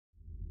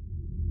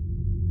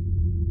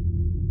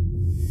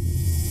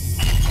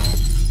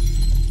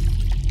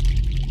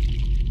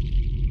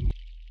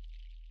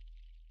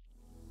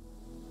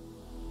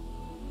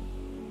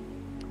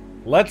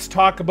Let's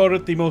talk about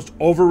it. The most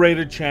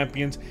overrated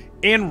champions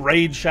in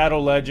Raid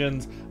Shadow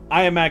Legends.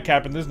 I am Matt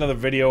Captain. There's another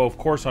video, of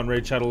course, on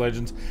Raid Shadow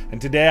Legends,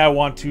 and today I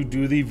want to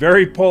do the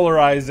very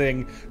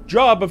polarizing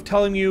job of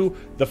telling you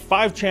the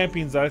 5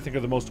 champions that I think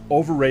are the most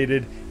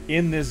overrated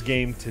in this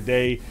game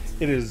today.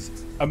 It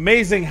is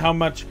amazing how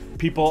much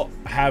people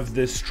have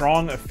this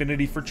strong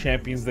affinity for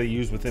champions they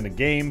use within a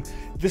game.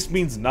 This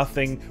means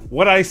nothing.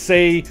 What I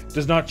say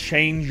does not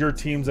change your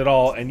teams at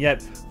all, and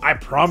yet I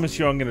promise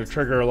you I'm going to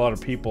trigger a lot of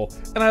people,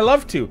 and I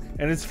love to,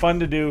 and it's fun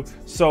to do.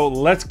 So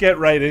let's get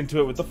right into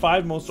it with the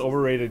 5 most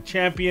overrated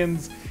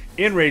champions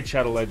in Raid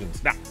Shadow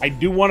Legends. Now, I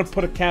do want to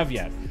put a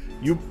caveat.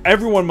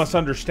 Everyone must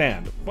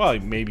understand. Well,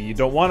 maybe you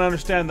don't want to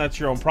understand,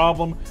 that's your own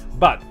problem,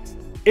 but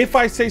if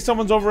I say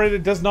someone's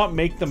overrated, does not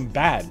make them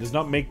bad, does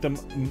not make them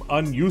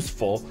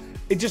unuseful.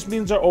 It just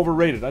means they're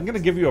overrated. I'm going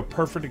to give you a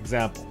perfect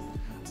example.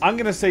 I'm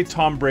going to say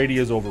Tom Brady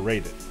is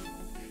overrated.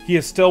 He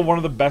is still one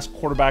of the best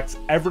quarterbacks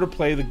ever to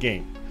play the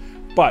game.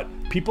 But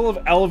people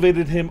have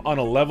elevated him on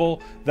a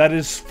level that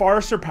is far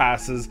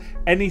surpasses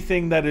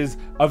anything that is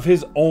of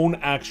his own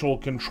actual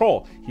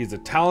control. He's a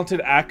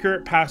talented,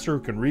 accurate passer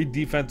who can read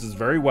defenses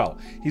very well.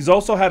 He's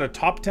also had a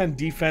top 10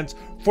 defense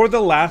for the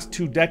last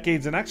 2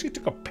 decades and actually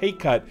took a pay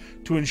cut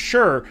to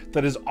ensure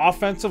that his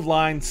offensive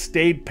line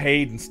stayed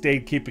paid and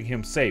stayed keeping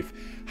him safe.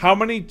 How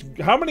many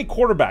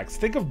quarterbacks?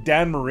 Think of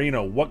Dan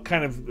Marino, what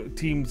kind of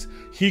teams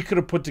he could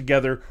have put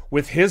together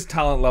with his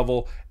talent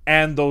level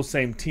and those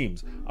same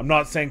teams. I'm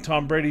not saying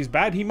Tom Brady's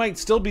bad. He might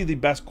still be the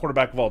best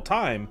quarterback of all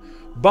time,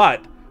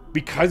 but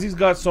because he's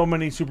got so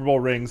many Super Bowl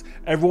rings,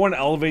 everyone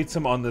elevates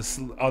him on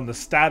the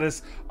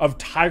status of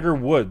Tiger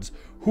Woods,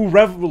 who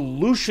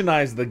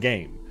revolutionized the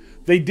game.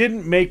 They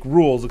didn't make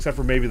rules, except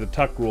for maybe the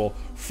tuck rule,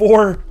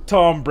 for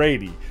Tom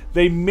Brady.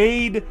 They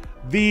made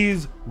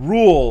these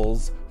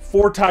rules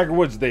for Tiger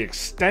Woods. They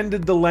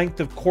extended the length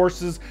of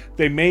courses.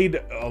 They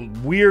made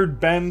weird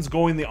bends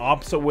going the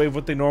opposite way of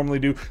what they normally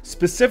do,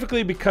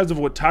 specifically because of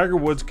what Tiger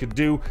Woods could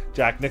do.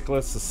 Jack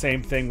Nicklaus, the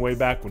same thing way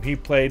back when he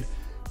played.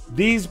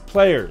 These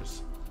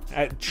players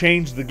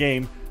changed the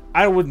game.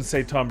 I wouldn't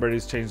say Tom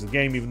Brady's changed the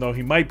game, even though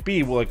he might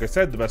be, well, like I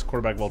said, the best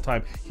quarterback of all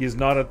time. He is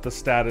not at the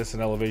status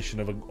and elevation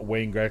of a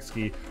Wayne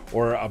Gretzky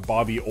or a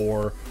Bobby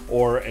Orr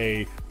or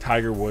a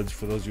Tiger Woods,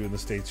 for those of you in the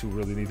States who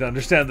really need to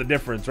understand the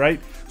difference, right?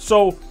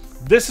 So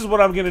this is what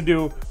I'm going to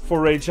do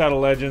for Raid Shadow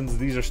Legends.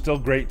 These are still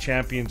great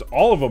champions.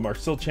 All of them are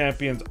still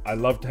champions I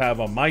love to have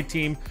on my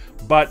team,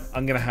 but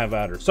I'm going to have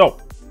at her. So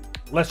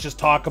let's just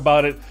talk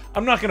about it.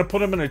 I'm not going to put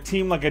them in a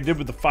team like I did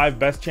with the 5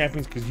 best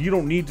champions because you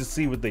don't need to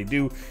see what they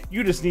do.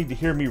 You just need to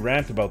hear me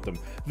rant about them.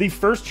 The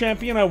first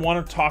champion I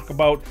want to talk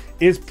about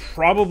is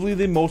probably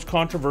the most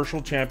controversial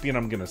champion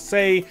I'm going to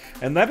say,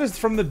 and that is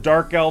from the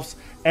Dark Elves,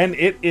 and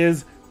it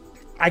is,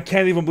 I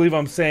can't even believe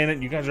I'm saying it.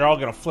 You guys are all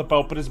going to flip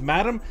out, but it's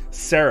Madame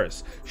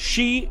Ceres.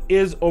 She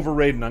is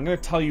overrated, and I'm going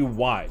to tell you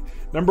why.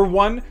 Number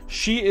 1,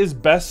 she is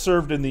best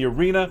served in the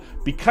arena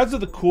because of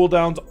the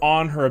cooldowns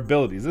on her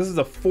abilities. This is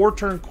a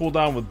 4-turn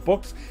cooldown with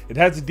books. It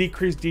has a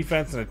decreased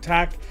defense and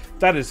attack.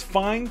 That is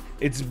fine.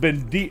 It's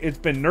been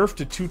nerfed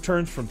to 2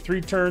 turns from 3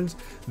 turns.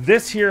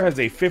 This here has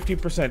a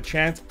 50%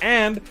 chance,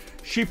 and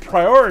she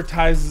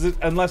prioritizes it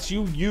unless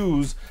you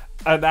use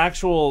an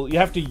actual, you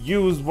have to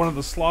use one of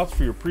the slots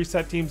for your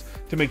preset teams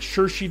to make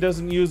sure she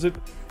doesn't use it.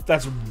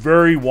 That's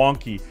very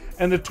wonky.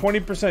 And the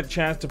 20%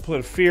 chance to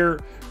put a fear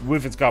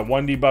if it's got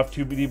 1 debuff,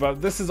 2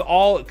 debuff, this is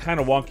all kind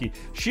of wonky.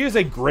 She is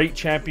a great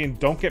champion,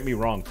 don't get me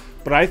wrong,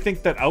 but I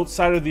think that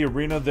outside of the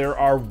arena there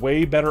are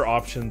way better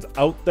options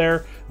out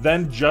there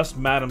than just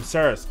Madame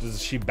Ceres.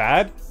 Is she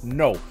bad?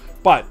 No.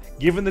 But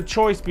given the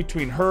choice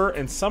between her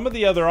and some of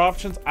the other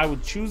options, I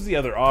would choose the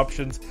other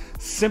options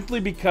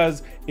simply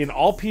because in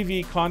all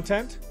PvE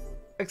content,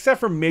 except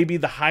for maybe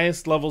the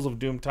highest levels of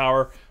Doom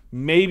Tower,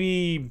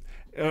 maybe,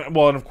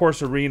 well, and of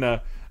course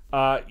Arena,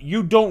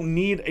 you don't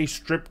need a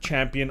strip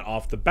champion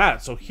off the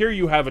bat. So here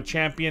you have a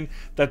champion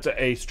that's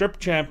a strip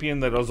champion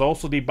that is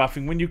also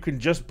debuffing when you can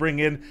just bring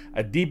in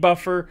a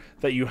debuffer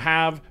that you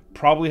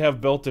probably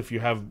have built if you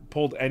have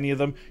pulled any of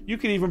them. You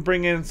can even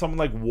bring in someone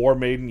like War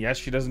Maiden. Yes,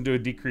 she doesn't do a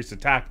decreased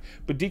attack,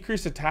 but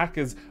decreased attack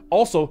is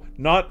also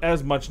not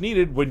as much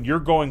needed when you're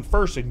going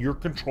first and you're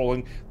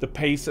controlling the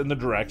pace and the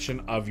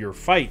direction of your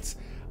fights.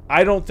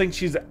 I don't think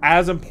she's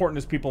as important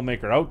as people make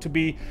her out to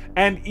be,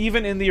 and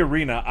even in the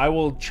arena, I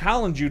will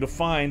challenge you to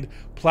find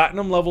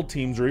platinum level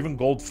teams or even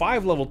gold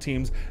 5 level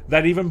teams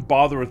that even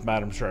bother with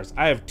Madame Ceres.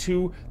 I have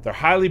 2, they're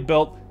highly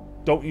built,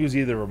 don't use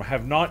either of them. I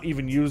have not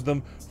even used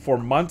them for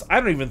months. I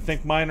don't even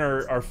think mine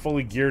are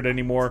fully geared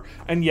anymore,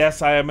 and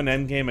yes, I am an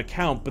endgame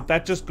account, but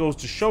that just goes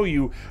to show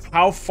you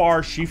how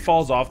far she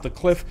falls off the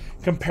cliff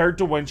compared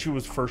to when she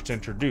was first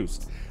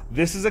introduced.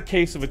 This is a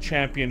case of a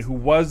champion who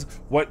was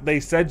what they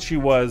said she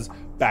was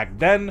back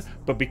then,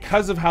 but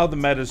because of how the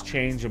meta's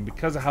changed and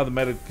because of how the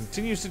meta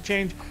continues to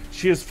change,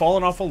 she has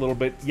fallen off a little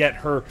bit, yet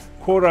her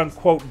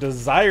quote-unquote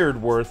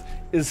desired worth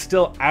is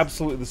still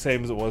absolutely the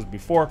same as it was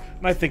before,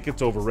 and I think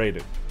it's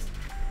overrated.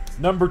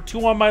 Number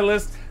 2 on my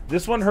list,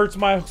 this one hurts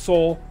my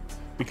soul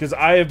because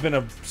I have been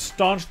a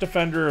staunch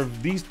defender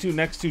of these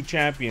next two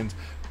champions,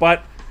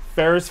 but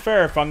fair is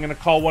fair. If I'm going to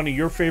call one of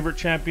your favorite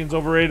champions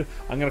overrated,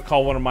 I'm going to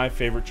call one of my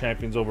favorite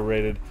champions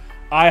overrated.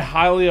 I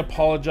highly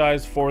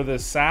apologize for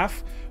this,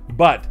 Saf,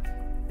 but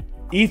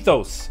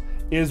Ethos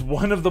is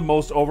one of the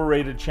most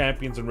overrated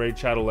champions in Raid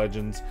Shadow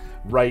Legends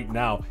right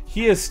now.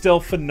 He is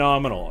still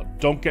phenomenal.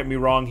 Don't get me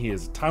wrong, he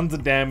has tons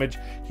of damage.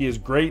 He is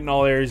great in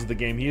all areas of the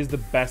game. He is the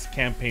best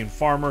campaign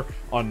farmer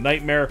on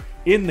Nightmare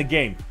in the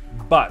game.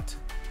 But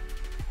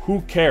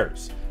who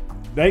cares?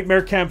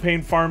 Nightmare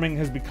campaign farming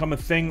has become a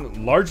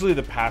thing largely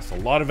the past. A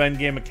lot of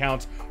endgame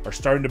accounts are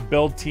starting to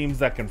build teams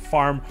that can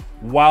farm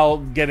while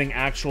getting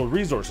actual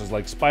resources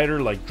like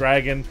Spider, like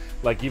Dragon,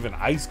 like even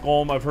Ice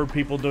Golem. I've heard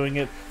people doing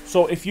it.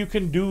 So if you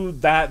can do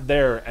that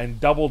there and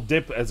double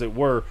dip, as it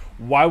were,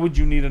 why would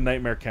you need a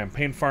Nightmare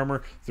campaign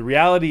farmer? The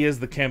reality is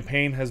the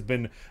campaign has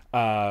been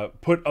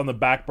put on the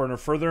back burner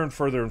further and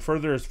further and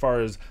further as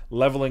far as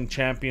leveling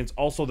champions.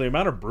 Also, the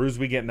amount of brews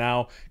we get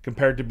now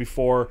compared to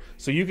before,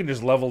 so you can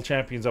just level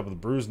champions up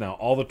with brews now.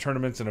 All the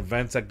tournaments and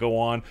events that go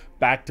on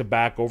back to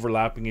back,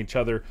 overlapping each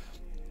other.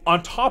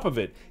 On top of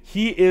it,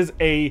 he is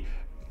a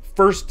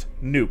first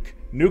nuke.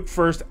 Nuke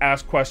first,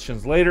 ask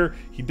questions later.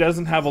 He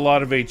doesn't have a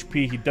lot of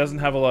HP. He doesn't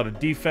have a lot of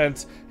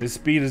defense. His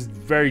speed is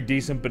very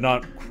decent, but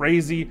not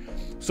crazy.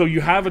 So you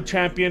have a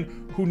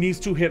champion who needs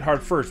to hit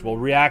hard first. Well,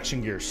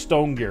 reaction gear,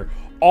 stone gear,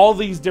 all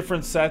these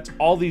different sets,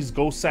 all these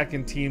go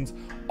second teams,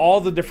 all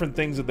the different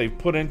things that they've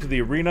put into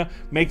the arena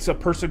makes a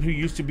person who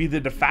used to be the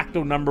de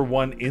facto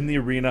 #1 in the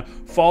arena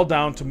fall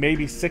down to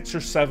maybe 6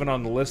 or 7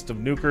 on the list of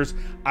nukers.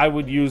 I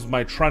would use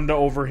my Trunda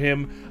over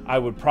him. I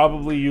would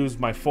probably use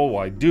my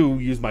I do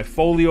use my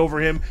Foley over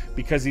him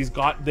because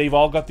they've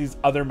all got these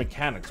other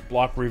mechanics.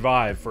 Block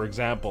revive, for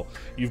example.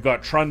 You've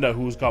got Trunda,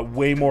 who's got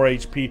way more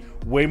HP,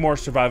 way more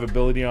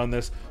survivability on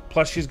this.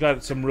 Plus, she's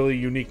got some really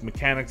unique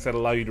mechanics that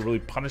allow you to really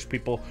punish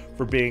people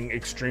for being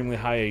extremely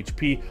high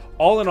HP.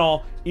 All in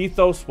all,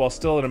 Ethos, while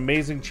still an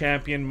amazing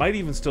champion, might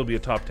even still be a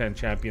top 10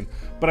 champion.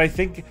 But I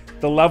think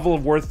the level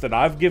of worth that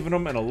I've given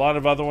him, and a lot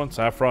of other ones,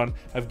 Saffron,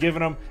 have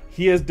given him,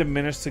 he has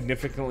diminished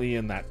significantly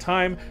in that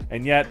time.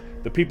 And yet,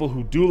 the people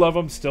who do love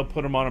him still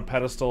put him on a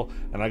pedestal.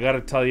 And I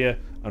gotta tell you,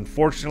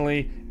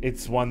 unfortunately,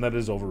 it's one that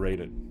is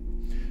overrated.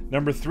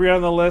 Number 3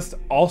 on the list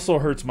also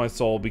hurts my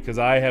soul because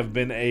I have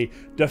been a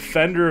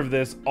defender of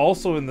this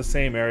also in the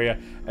same area,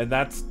 and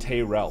that's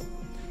Tayrel.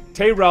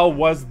 Tayrel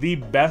was the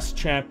best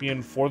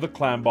champion for the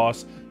clan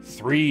boss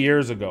 3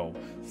 years ago.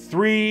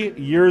 3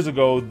 years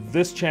ago,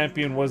 this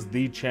champion was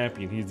the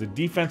champion. He's a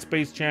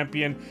defense-based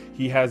champion.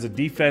 He has a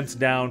defense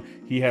down,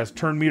 he has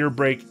turn meter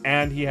break,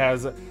 and he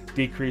has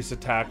decreased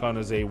attack on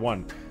his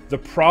A1. The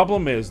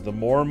problem is the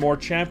more and more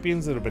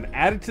champions that have been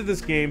added to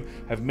this game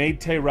have made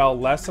Tayrel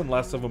less and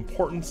less of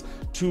importance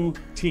to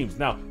teams.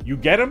 Now, you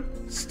get him,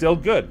 still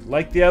good.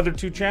 Like the other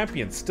 2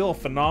 champions, still a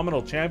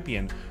phenomenal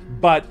champion,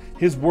 but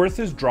his worth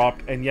has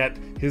dropped and yet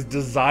his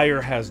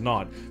desire has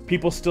not.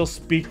 People still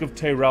speak of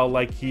Tayrel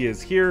like he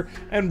is here,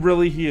 and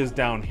really he is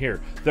down here.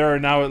 There are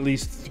now at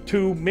least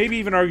 2, maybe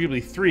even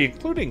arguably 3,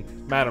 including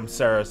Madame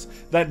Saris,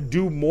 that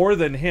do more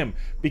than him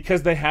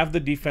because they have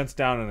the defense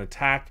down and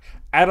attack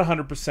at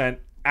 100%,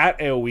 at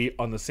AoE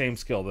on the same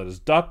skill. That is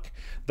Duck,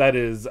 that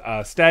is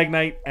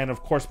Stagnite, and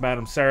of course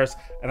Madame Saris,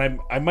 and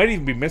I might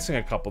even be missing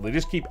a couple. They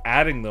just keep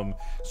adding them.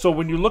 So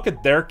when you look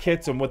at their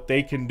kits and what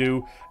they can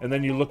do, and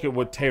then you look at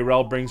what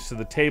Tayrel brings to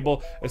the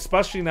table,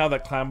 especially now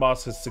that Clan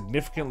Boss has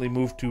significantly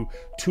moved to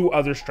 2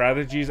 other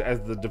strategies as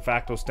the de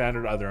facto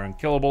standard, either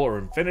Unkillable or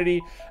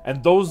Infinity,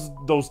 and those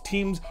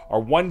teams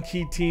are 1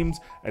 key teams,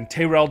 and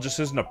Tayrel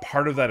just isn't a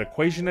part of that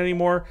equation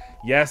anymore.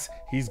 Yes,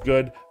 he's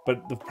good,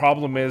 but the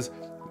problem is,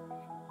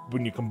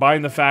 when you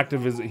combine the fact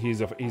of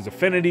he's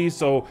affinity,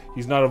 so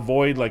he's not a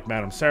void like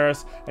Madame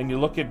Saris, and you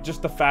look at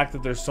just the fact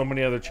that there's so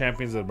many other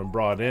champions that have been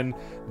brought in,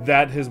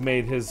 that has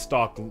made his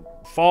stock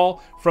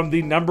fall from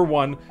the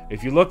 #1.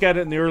 If you look at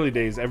it in the early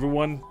days,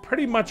 everyone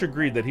pretty much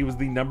agreed that he was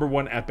the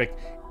 #1 epic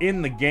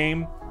in the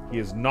game. He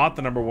is not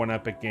the #1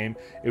 epic game.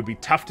 It would be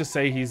tough to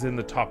say he's in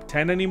the top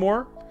 10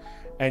 anymore,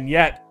 and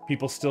yet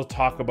people still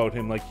talk about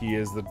him like he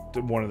is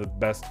one of the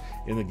best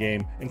in the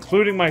game,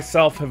 including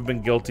myself have been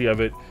guilty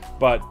of it.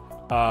 But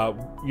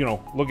you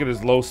know, look at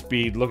his low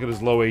speed, look at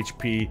his low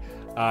HP,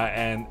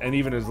 and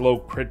even his low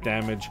crit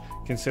damage,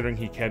 considering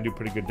he can do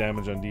pretty good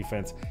damage on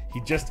defense.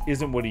 He just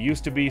isn't what he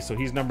used to be, so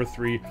he's number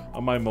 3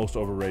 on my most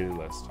overrated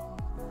list.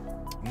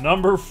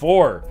 Number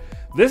 4.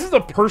 This is a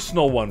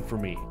personal one for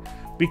me,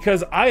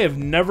 because I have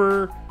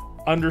never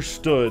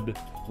understood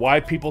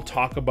why people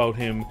talk about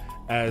him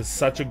as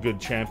such a good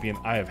champion.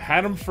 I have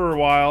had him for a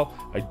while,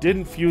 I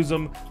didn't fuse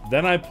him,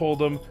 then I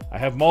pulled him, I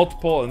have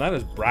multiple, and that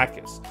is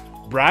Brakus.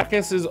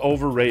 Brakus is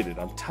overrated.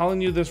 I'm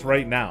telling you this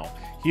right now.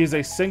 He is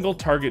a single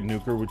target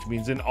nuker, which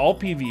means in all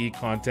PvE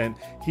content,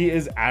 he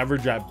is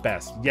average at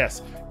best.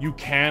 Yes, you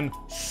can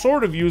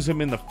sort of use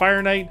him in the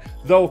Fire Knight,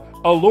 though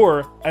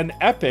Allure, an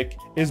epic,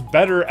 is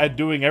better at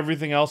doing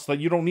everything else that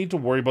you don't need to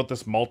worry about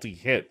this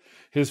multi-hit.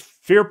 His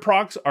fear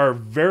procs are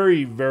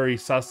very, very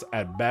sus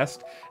at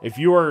best. If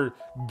you are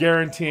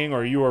guaranteeing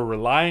or you are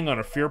relying on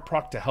a fear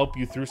proc to help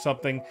you through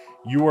something,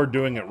 you are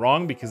doing it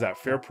wrong, because that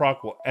fear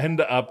proc will end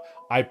up,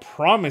 I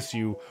promise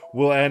you,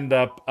 will end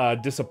up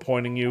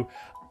disappointing you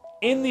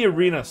in the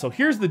arena. So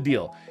here's the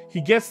deal. He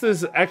gets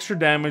this extra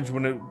damage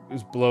when it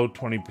is below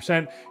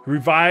 20%. He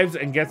revives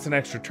and gets an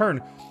extra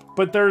turn.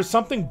 But there is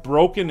something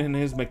broken in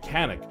his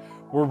mechanic,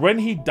 where when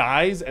he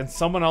dies and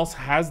someone else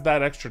has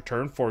that extra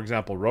turn, for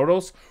example,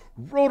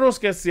 Rotos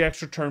gets the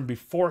extra turn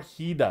before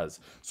he does.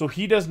 So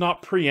he does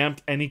not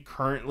preempt any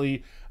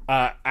currently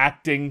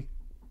acting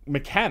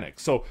mechanic.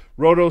 So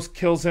Rotos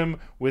kills him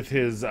with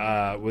his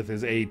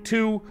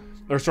A2,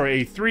 or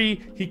sorry,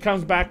 A3, he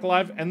comes back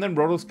alive, and then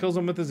Rotos kills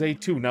him with his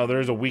A2. Now,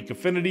 there is a weak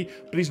affinity,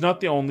 but he's not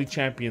the only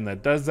champion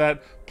that does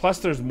that. Plus,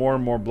 there's more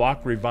and more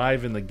block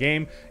revive in the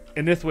game.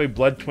 And this way,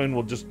 Blood Twin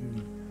will just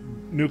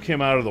nuke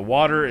him out of the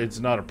water. It's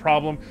not a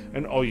problem.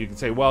 And oh, you can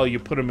say, well, you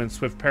put him in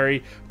Swift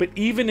Parry. But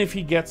even if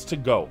he gets to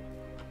go,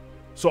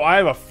 so I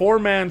have a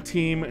 4-man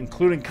team,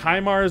 including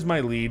Kymar as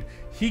my lead.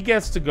 He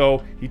gets to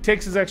go. He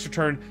takes his extra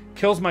turn,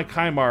 kills my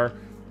Kymar.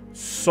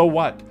 So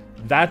what?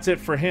 That's it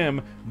for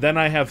him. Then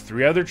I have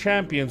 3 other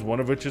champions, one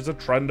of which is a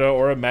Trunda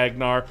or a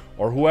Magnar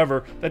or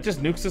whoever, that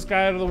just nukes this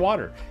guy out of the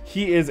water.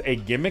 He is a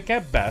gimmick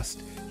at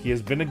best. He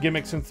has been a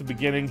gimmick since the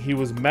beginning. He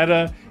was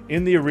meta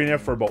in the arena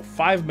for about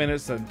 5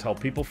 minutes until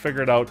people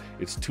figured out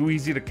it's too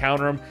easy to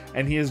counter him,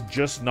 and he is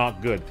just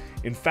not good.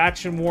 In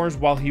Faction Wars,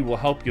 while he will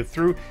help you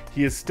through,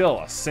 he is still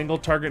a single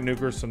target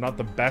nuker, so not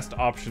the best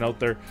option out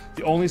there.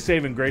 The only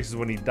saving grace is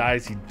when he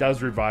dies, he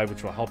does revive,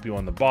 which will help you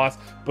on the boss.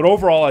 But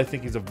overall, I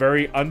think he's a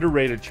very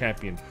underrated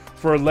champion.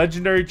 For a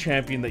legendary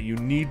champion that you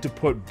need to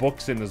put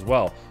books in as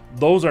well.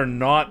 Those are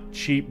not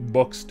cheap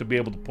books to be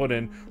able to put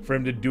in for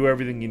him to do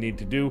everything you need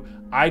to do.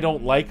 I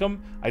don't like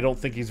him. I don't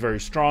think he's very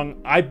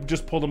strong. I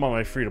just pulled him on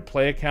my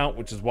free-to-play account,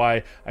 which is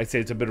why I say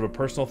it's a bit of a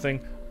personal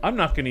thing. I'm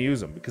not going to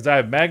use him because I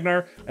have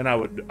Magnar, and I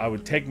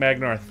would take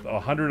Magnar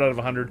 100 out of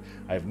 100.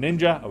 I have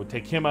Ninja. I would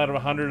take him out of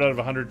 100 out of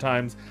 100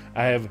 times.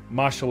 I have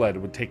Mashaled. I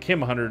would take him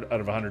 100 out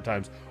of 100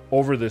 times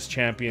over this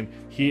champion.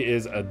 He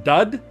is a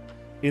dud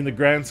in the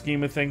grand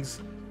scheme of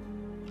things.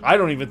 I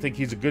don't even think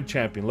he's a good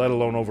champion, let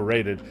alone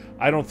overrated.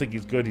 I don't think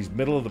he's good. He's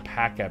middle of the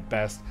pack at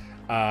best.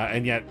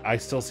 And yet I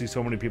still see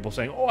so many people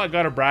saying, oh, I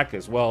got a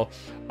Brakus. Well,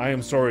 I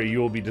am sorry, you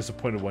will be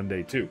disappointed one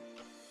day too.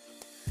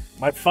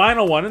 My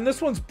final one, and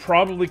this one's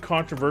probably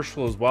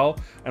controversial as well,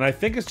 and I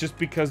think it's just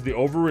because the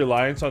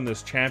over-reliance on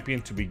this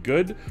champion to be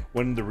good,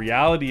 when the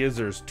reality is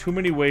there's too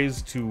many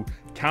ways to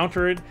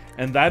counter it,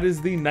 and that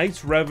is the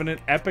Knights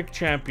Revenant epic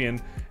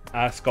champion,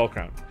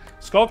 Skullcrown.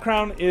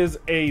 Skullcrown is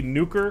a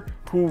nuker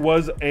who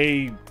was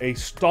a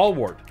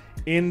stalwart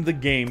in the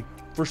game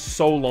for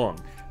so long.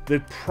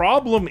 The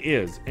problem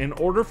is, in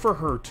order for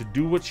her to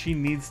do what she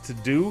needs to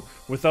do,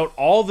 without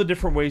all the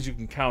different ways you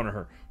can counter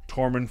her,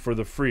 Torment for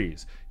the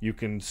freeze, you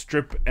can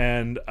strip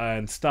and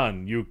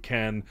stun, you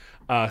can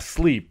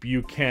sleep,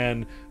 you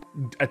can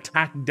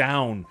attack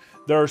down.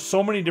 There are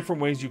so many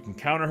different ways you can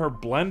counter her.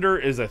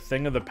 Blender is a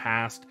thing of the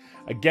past.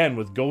 Again,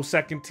 with Go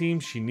Second team,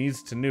 she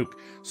needs to nuke.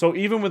 So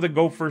even with a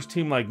Go First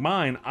team like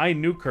mine, I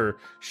nuke her.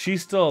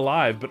 She's still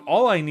alive, but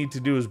all I need to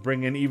do is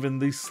bring in even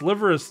the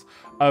sliverest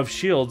of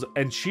shields,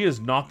 and she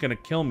is not going to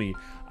kill me.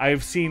 I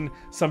have seen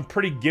some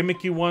pretty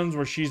gimmicky ones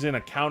where she's in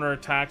a counter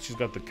attack. She's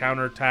got the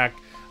counter attack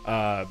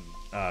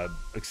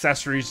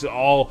accessories,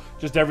 all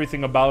just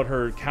everything about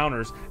her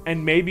counters,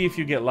 and maybe if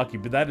you get lucky,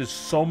 but that is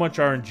so much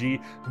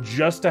RNG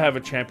just to have a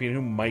champion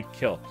who might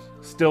kill.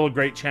 Still a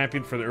great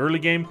champion for the early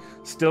game,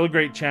 still a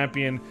great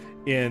champion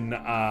in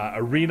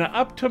arena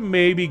up to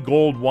maybe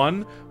gold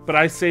 1, but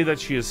I say that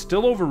she is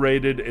still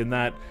overrated in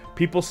that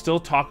people still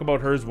talk about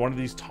her as one of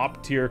these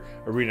top tier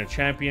arena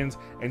champions,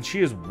 and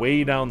she is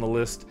way down the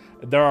list.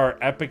 There are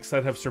epics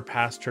that have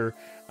surpassed her,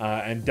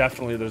 and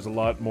definitely there's a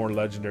lot more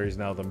legendaries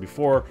now than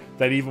before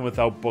that even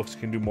without books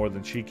can do more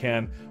than she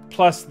can.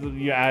 Plus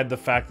you add the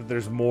fact that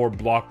there's more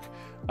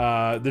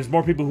there's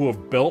more people who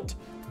have built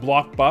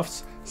block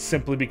buffs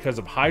simply because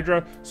of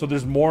Hydra, so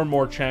there's more and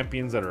more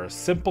champions that are a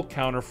simple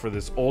counter for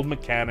this old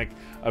mechanic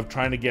of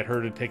trying to get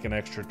her to take an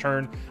extra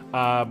turn.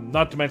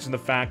 Not to mention the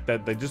fact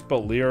that they just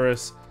built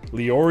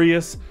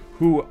Leorius,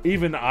 who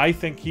even I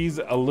think he's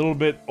a little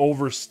bit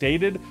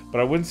overstated,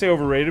 but I wouldn't say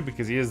overrated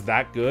because he is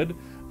that good.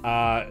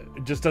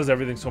 It just does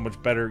everything so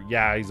much better.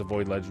 Yeah, he's a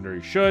Void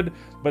Legendary, should,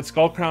 but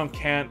Skullcrown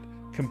can't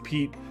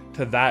compete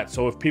to that.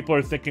 So if people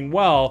are thinking,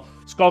 well,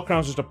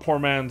 Skullcrown's just a poor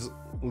man's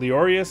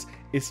Leorius,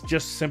 it's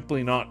just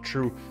simply not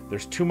true.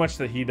 There's too much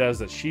that he does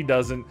that she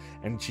doesn't,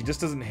 and she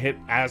just doesn't hit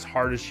as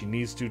hard as she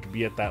needs to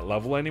be at that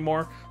level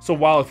anymore. So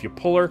while if you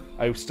pull her,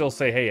 I would still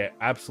say, hey,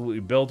 absolutely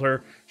build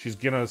her. She's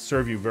gonna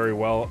serve you very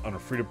well on a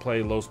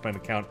free-to-play, low-spend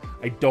account.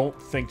 I don't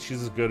think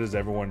she's as good as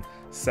everyone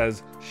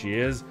says she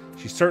is.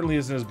 She certainly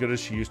isn't as good as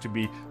she used to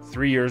be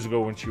 3 years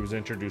ago when she was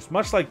introduced.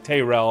 Much like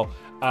Tayrell,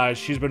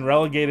 she's been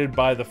relegated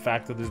by the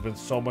fact that there's been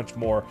so much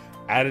more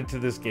added to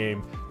this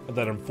game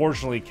that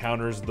unfortunately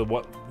counters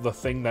the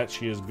thing that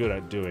she is good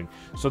at doing.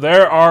 So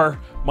there are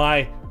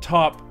my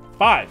top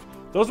 5.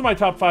 Those are my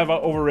top 5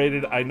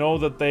 overrated. I know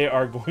that they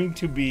are going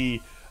to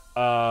be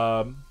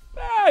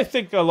I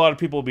think a lot of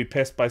people will be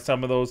pissed by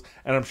some of those,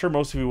 and I'm sure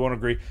most of you won't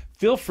agree.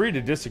 Feel free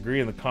to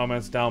disagree in the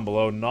comments down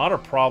below. Not a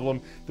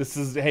problem. This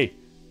is, hey,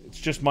 it's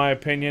just my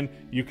opinion.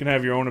 You can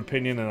have your own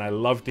opinion, and I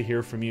love to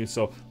hear from you,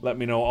 so let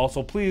me know.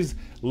 Also, please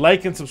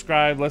like and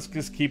subscribe. Let's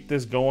just keep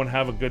this going.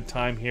 Have a good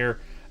time here.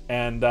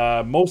 And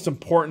most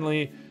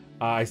importantly,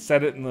 I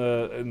said it in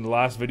the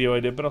last video I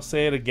did, but I'll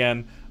say it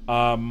again.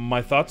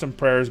 My thoughts and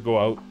prayers go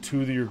out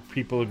to the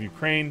people of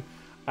Ukraine.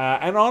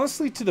 And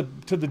honestly, to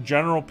the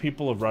general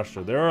people of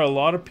Russia. There are a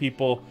lot of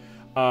people.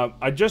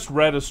 I just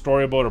read a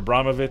story about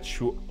Abramovich,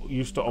 who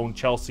used to own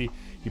Chelsea.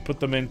 He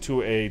put them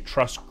into a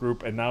trust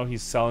group, and now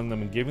he's selling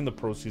them and giving the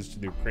proceeds to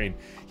the Ukraine.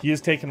 He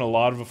has taken a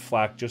lot of a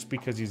flack just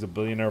because he's a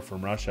billionaire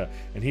from Russia,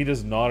 and he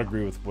does not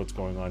agree with what's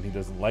going on. He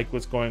doesn't like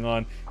what's going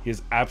on. He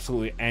is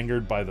absolutely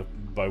angered by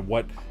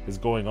what is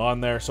going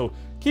on there. So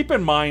keep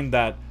in mind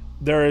that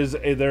there is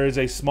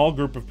a small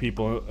group of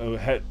people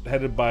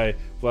headed by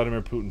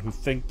Vladimir Putin who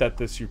think that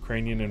this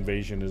Ukrainian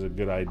invasion is a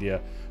good idea,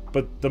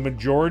 but the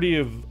majority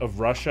of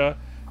Russia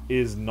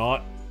is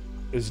not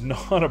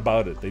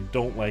about it. They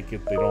don't like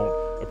it. They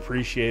don't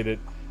appreciate it,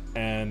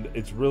 and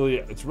it's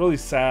really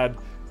sad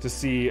to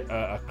see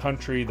a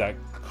country that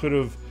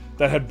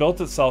had built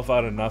itself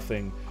out of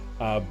nothing,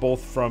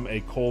 both from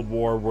a Cold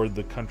War where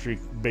the country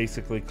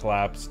basically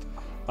collapsed.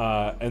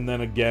 And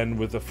then again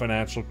with the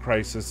financial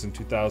crisis in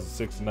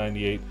 2006 and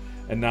 98,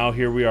 and now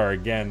here we are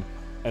again,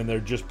 and they're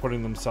just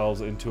putting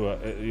themselves into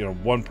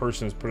one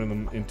person is putting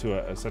them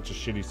into such a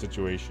shitty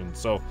situation.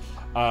 So,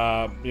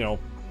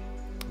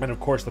 and of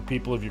course the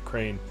people of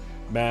Ukraine,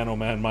 man, oh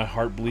man, my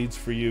heart bleeds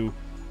for you.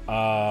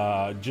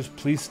 Just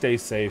please stay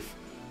safe.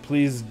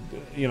 Please,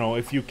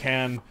 if you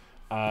can,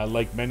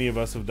 like many of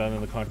us have done in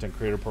the content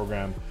creator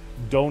program,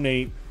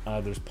 donate.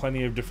 There's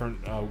plenty of different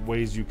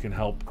ways you can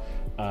help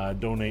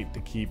donate to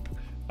keep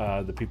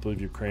the people of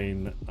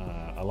Ukraine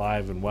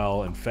alive and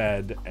well and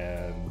fed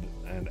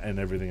and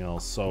everything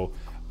else. So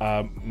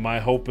my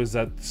hope is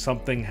that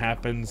something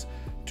happens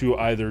to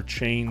either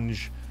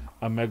change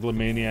a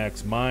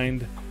megalomaniac's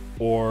mind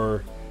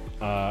or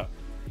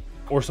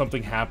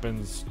something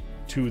happens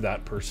to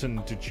that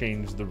person to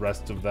change the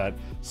rest of that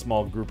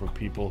small group of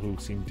people who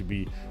seem to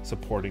be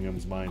supporting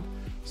him's mind.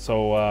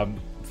 So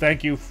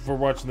thank you for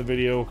watching the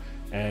video,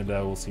 and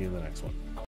we'll see you in the next one.